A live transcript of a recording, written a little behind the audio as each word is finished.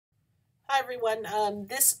Hi everyone.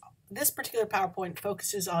 This particular PowerPoint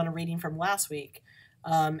focuses on a reading from last week,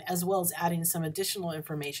 as well as adding some additional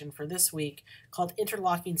information for this week called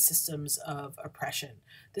Interlocking Systems of Oppression.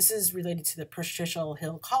 This is related to the Patricia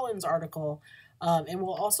Hill Collins article, and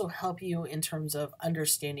will also help you in terms of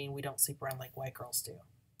understanding We Don't Sleep Around Like White Girls Do.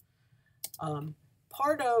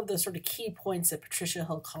 Part of the sort of key points that Patricia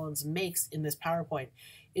Hill Collins makes in this PowerPoint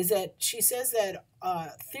is that she says that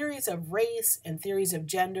theories of race and theories of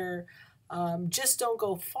gender just don't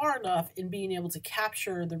go far enough in being able to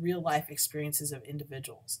capture the real life experiences of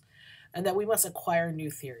individuals, and that we must acquire new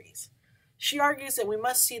theories. She argues that we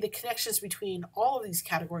must see the connections between all of these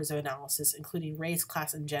categories of analysis, including race,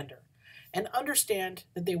 class, and gender, and understand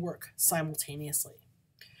that they work simultaneously.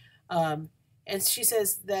 And she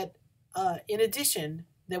says that in addition,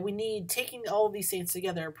 that we need taking all of these things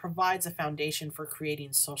together provides a foundation for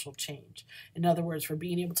creating social change. In other words, for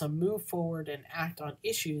being able to move forward and act on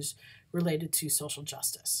issues related to social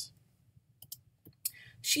justice.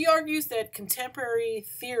 She argues that contemporary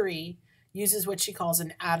theory uses what she calls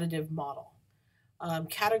an additive model.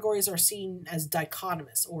 Categories are seen as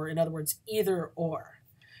dichotomous, or in other words, either or,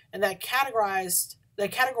 and that categories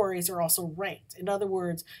are also ranked. In other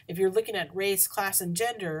words, if you're looking at race, class, and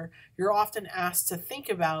gender, you're often asked to think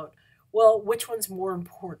about, well, which one's more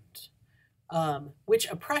important? Which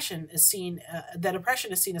oppression is seen, that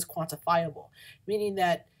oppression is seen as quantifiable, meaning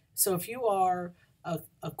that, so if you are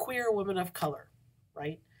a queer woman of color,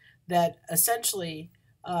 right, that essentially,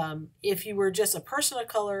 if you were just a person of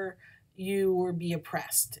color, you would be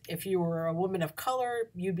oppressed. If you were a woman of color,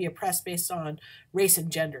 you'd be oppressed based on race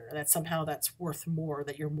and gender. That somehow that's worth more,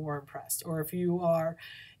 that you're more oppressed. Or if you are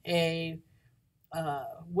a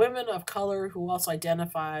woman of color who also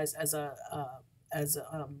identifies as a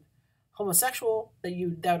homosexual,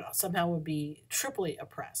 that somehow would be triply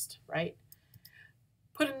oppressed, right?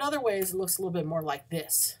 Put in other ways, it looks a little bit more like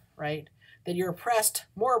this, right? That you're oppressed,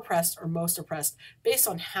 more oppressed, or most oppressed based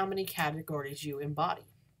on how many categories you embody.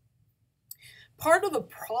 Part of the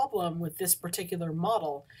problem with this particular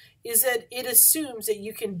model is that it assumes that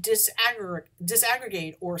you can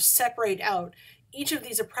disaggregate or separate out each of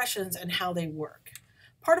these oppressions and how they work.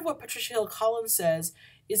 Part of what Patricia Hill Collins says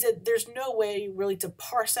is that there's no way really to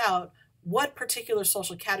parse out what particular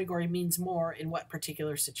social category means more in what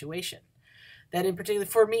particular situation. That in particular,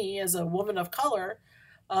 for me as a woman of color,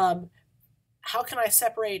 how can I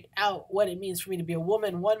separate out what it means for me to be a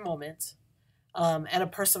woman one moment and a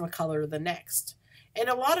person of color the next? And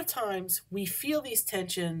a lot of times we feel these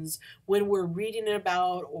tensions when we're reading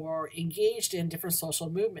about or engaged in different social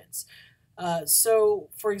movements. So,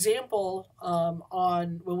 for example,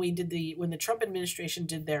 when the Trump administration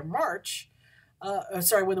did their march,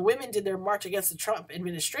 when the women did their march against the Trump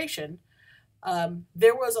administration,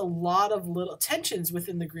 there was a lot of little tensions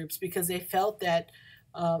within the groups because they felt that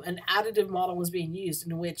an additive model was being used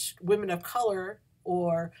in which women of color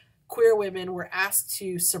or queer women were asked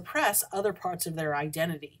to suppress other parts of their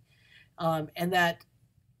identity, and that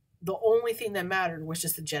the only thing that mattered was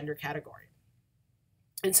just the gender category.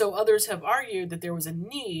 And so others have argued that there was a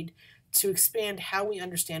need to expand how we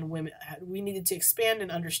understand women. We needed to expand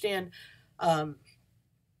and understand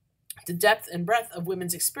the depth and breadth of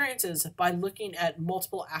women's experiences by looking at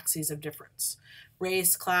multiple axes of difference: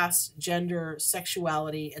 race, class, gender,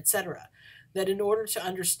 sexuality, etc. That in order to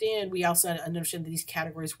understand, we also understand that these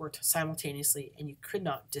categories worked simultaneously and you could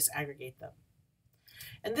not disaggregate them.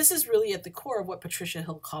 And this is really at the core of what Patricia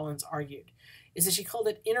Hill Collins argued, is that she called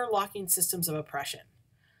it interlocking systems of oppression.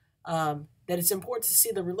 That it's important to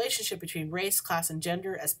see the relationship between race, class, and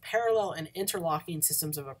gender as parallel and interlocking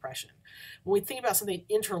systems of oppression. When we think about something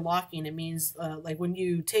interlocking, it means like when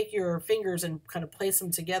you take your fingers and kind of place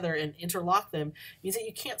them together and interlock them, it means that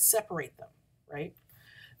you can't separate them, right?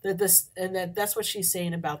 That's what she's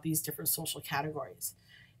saying about these different social categories,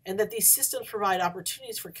 and that these systems provide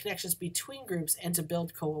opportunities for connections between groups and to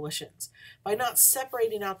build coalitions. By not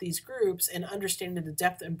separating out these groups and understanding the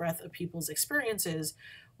depth and breadth of people's experiences,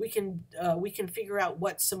 we can figure out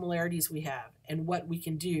what similarities we have and what we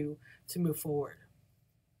can do to move forward.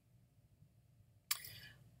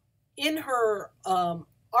 In her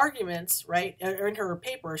arguments, right, or in her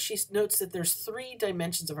paper, she notes that there's 3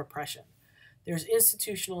 dimensions of oppression. There's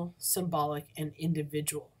institutional, symbolic, and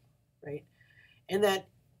individual, right? And that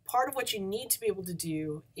part of what you need to be able to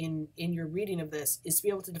do in your reading of this is to be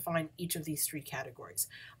able to define each of these 3 categories.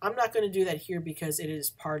 I'm not going to do that here because it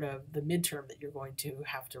is part of the midterm that you're going to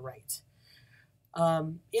have to write.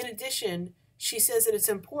 In addition, she says that it's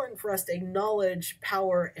important for us to acknowledge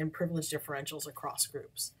power and privilege differentials across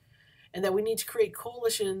groups, and that we need to create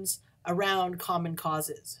coalitions around common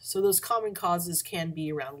causes. So those common causes can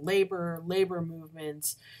be around labor, labor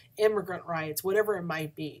movements, immigrant rights, whatever it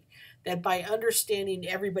might be. That by understanding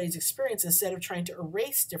everybody's experience, instead of trying to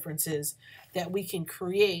erase differences, that we can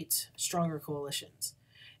create stronger coalitions.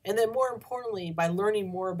 And then more importantly, by learning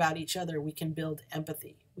more about each other, we can build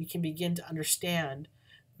empathy. We can begin to understand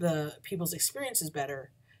the people's experiences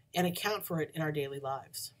better and account for it in our daily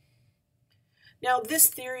lives. Now, this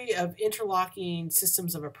theory of interlocking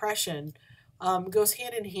systems of oppression goes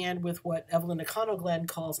hand in hand with what Evelyn Nakano-Glenn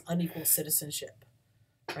calls unequal citizenship,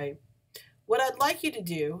 right? What I'd like you to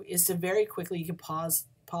do is to very quickly, you can pause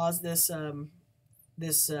this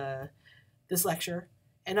this lecture,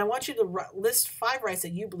 and I want you to list 5 rights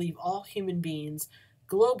that you believe all human beings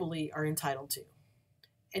globally are entitled to.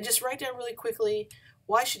 And just write down really quickly,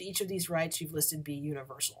 why should each of these rights you've listed be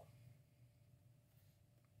universal?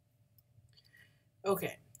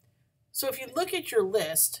 Okay, so if you look at your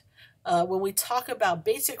list, when we talk about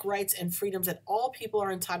basic rights and freedoms that all people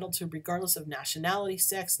are entitled to regardless of nationality,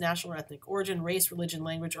 sex, national or ethnic origin, race, religion,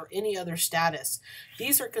 language, or any other status,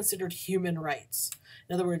 these are considered human rights.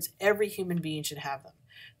 In other words, every human being should have them.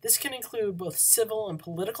 This can include both civil and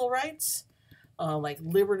political rights, like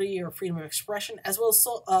liberty or freedom of expression, as well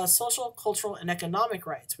as social, cultural, and economic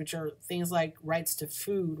rights, which are things like rights to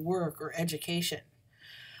food, work, or education.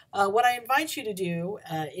 What I invite you to do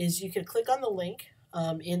is you can click on the link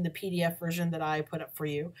in the PDF version that I put up for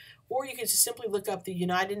you, or you can just simply look up the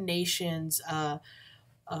United Nations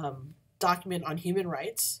document on human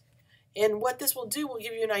rights. And what this will do will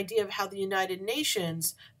give you an idea of how the United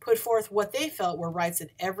Nations put forth what they felt were rights that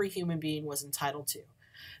every human being was entitled to.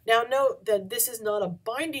 Now, note that this is not a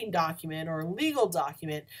binding document or a legal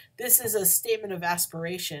document. This is a statement of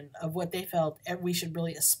aspiration of what they felt we should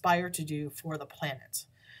really aspire to do for the planet.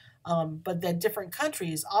 But that different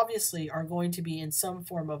countries obviously are going to be in some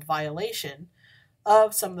form of violation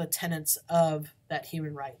of some of the tenets of that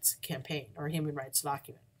human rights campaign or human rights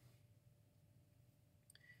document.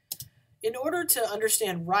 In order to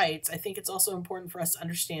understand rights, I think it's also important for us to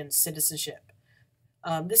understand citizenship.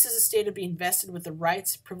 This is a state of being vested with the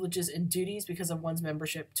rights, privileges, and duties because of one's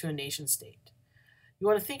membership to a nation state. You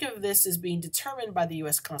want to think of this as being determined by the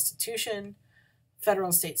U.S. Constitution, federal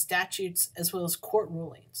and state statutes, as well as court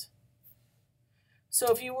rulings.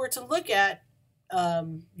 So if you were to look at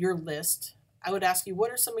your list, I would ask you,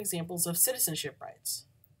 what are some examples of citizenship rights?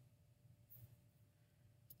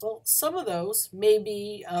 Well, some of those may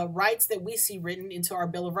be rights that we see written into our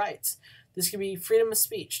Bill of Rights. This could be freedom of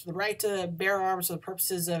speech, the right to bear arms for the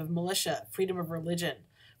purposes of militia, freedom of religion,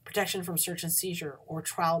 protection from search and seizure, or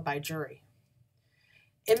trial by jury.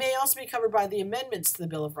 It may also be covered by the amendments to the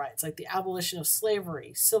Bill of Rights, like the abolition of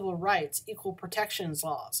slavery, civil rights, equal protections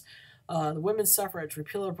laws, the women's suffrage,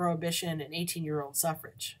 repeal of prohibition, and 18-year-old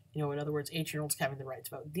suffrage. In other words, 18-year-olds having the right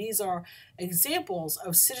to vote. These are examples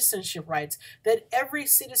of citizenship rights that every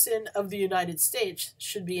citizen of the United States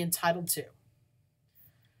should be entitled to.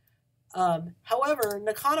 However,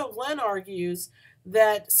 Nakano-Glenn argues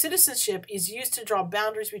that citizenship is used to draw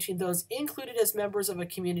boundaries between those included as members of a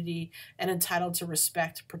community and entitled to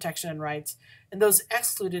respect, protection, and rights, and those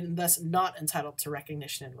excluded and thus not entitled to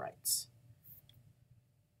recognition and rights.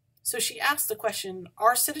 So she asked the question,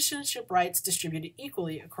 are citizenship rights distributed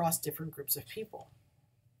equally across different groups of people?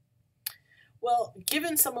 Well,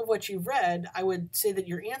 given some of what you've read, I would say that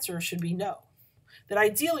your answer should be no. That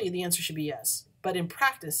ideally the answer should be yes, but in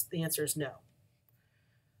practice the answer is no.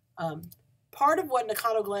 Part of what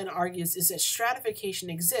Nakano-Glenn argues is that stratification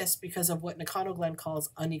exists because of what Nakano-Glenn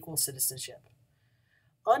calls unequal citizenship.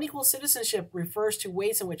 Unequal citizenship refers to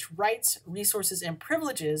ways in which rights, resources, and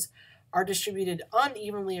privileges are distributed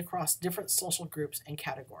unevenly across different social groups and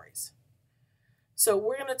categories. So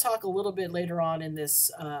we're going to talk a little bit later on in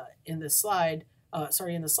this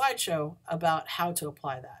slideshow about how to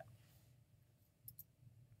apply that.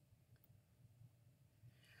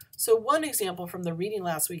 So one example from the reading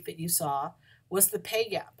last week that you saw was the pay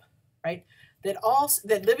gap, right? That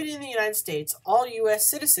living in the United States, all U.S.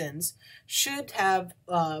 citizens should have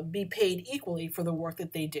be paid equally for the work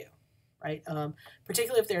that they do. Right,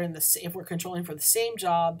 particularly if they're if we're controlling for the same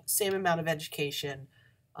job, same amount of education,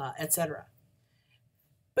 etc.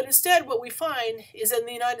 But instead, what we find is that in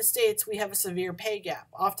the United States we have a severe pay gap.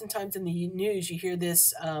 Oftentimes in the news, you hear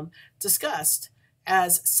this discussed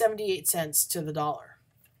as 78 cents to the dollar,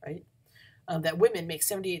 right? That women make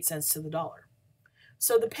 78 cents to the dollar.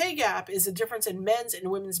 So the pay gap is a difference in men's and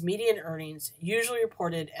women's median earnings, usually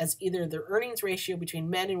reported as either the earnings ratio between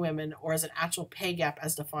men and women or as an actual pay gap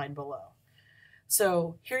as defined below.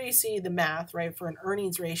 So here you see the math, right? For an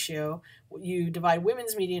earnings ratio, you divide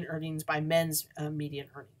women's median earnings by men's median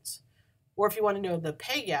earnings. Or if you want to know the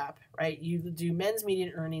pay gap, right, you do men's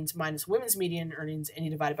median earnings minus women's median earnings, and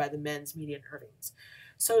you divide it by the men's median earnings.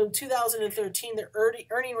 So in 2013, the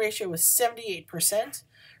earning ratio was 78%,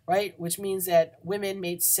 right, which means that women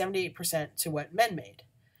made 78% to what men made.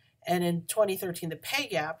 And in 2013, the pay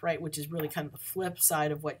gap, right, which is really kind of the flip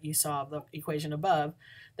side of what you saw of the equation above,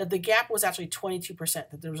 that the gap was actually 22%,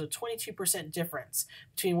 that there was a 22% difference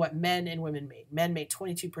between what men and women made. Men made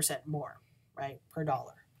 22% more, right, per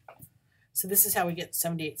dollar. So this is how we get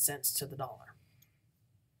 78 cents to the dollar.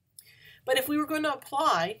 But if we were going to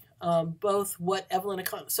apply both what Evelyn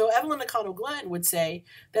O'Connell-Glenn would say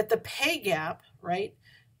that the pay gap, right,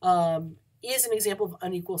 is an example of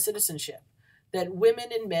unequal citizenship, that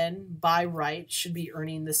women and men by right should be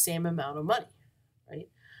earning the same amount of money, right?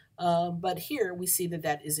 But here we see that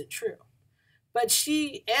that isn't true. But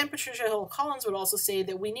she and Patricia Hill Collins would also say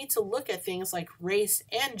that we need to look at things like race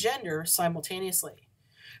and gender simultaneously.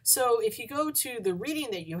 So if you go to the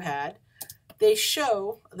reading that you had, they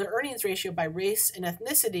show the earnings ratio by race and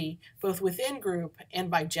ethnicity, both within group and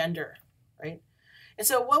by gender, right? And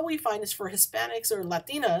so what we find is for Hispanics or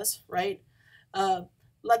Latinas, right,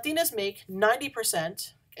 Latinas make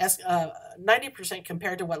 90%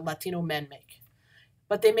 compared to what Latino men make,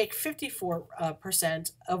 but they make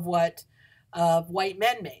 54% of what white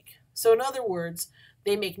men make. So in other words,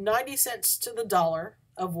 they make 90 cents to the dollar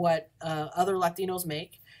of what other Latinos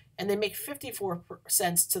make, and they make 54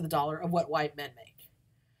 cents to the dollar of what white men make.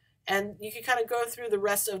 And you can kind of go through the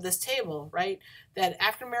rest of this table, right? That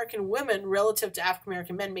African American women relative to African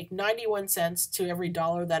American men make 91 cents to every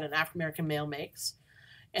dollar that an African American male makes,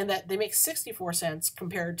 and that they make 64 cents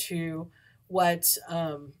compared to what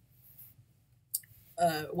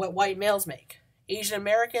white males make. Asian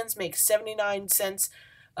Americans make 79 cents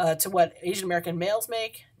to what Asian American males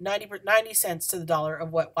make, 90 cents to the dollar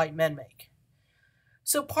of what white men make.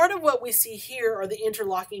 So part of what we see here are the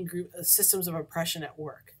interlocking systems of oppression at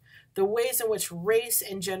work, the ways in which race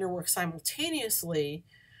and gender work simultaneously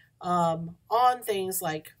on things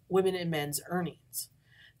like women and men's earnings.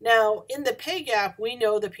 Now, in the pay gap, we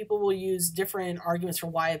know that people will use different arguments for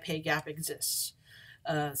why a pay gap exists.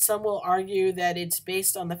 Some will argue that it's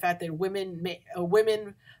based on the fact that women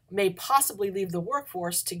may possibly leave the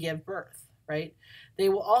workforce to give birth, right? They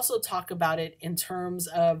will also talk about it in terms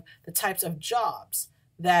of the types of jobs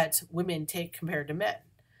that women take compared to men.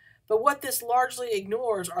 But what this largely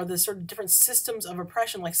ignores are the sort of different systems of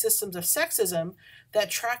oppression, like systems of sexism,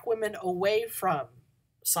 that track women away from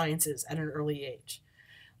sciences at an early age.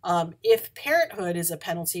 If parenthood is a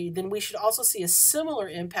penalty, then we should also see a similar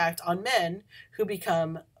impact on men who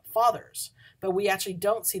become fathers. But we actually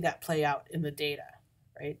don't see that play out in the data,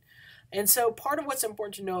 right? And so part of what's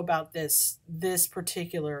important to know about this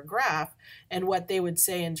particular graph and what they would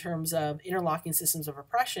say in terms of interlocking systems of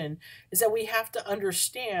oppression is that we have to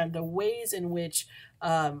understand the ways in which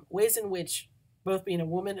both being a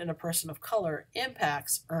woman and a person of color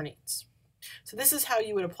impacts earnings. So this is how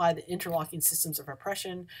you would apply the interlocking systems of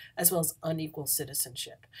oppression as well as unequal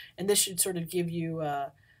citizenship. And this should sort of give you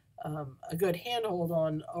a good handhold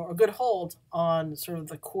on, or a good hold on sort of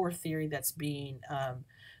the core theory that's being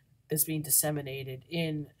disseminated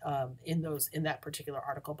in that particular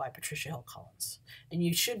article by Patricia Hill Collins. And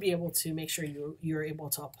you should be able to make sure you're able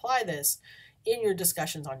to apply this in your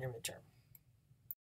discussions on your midterm.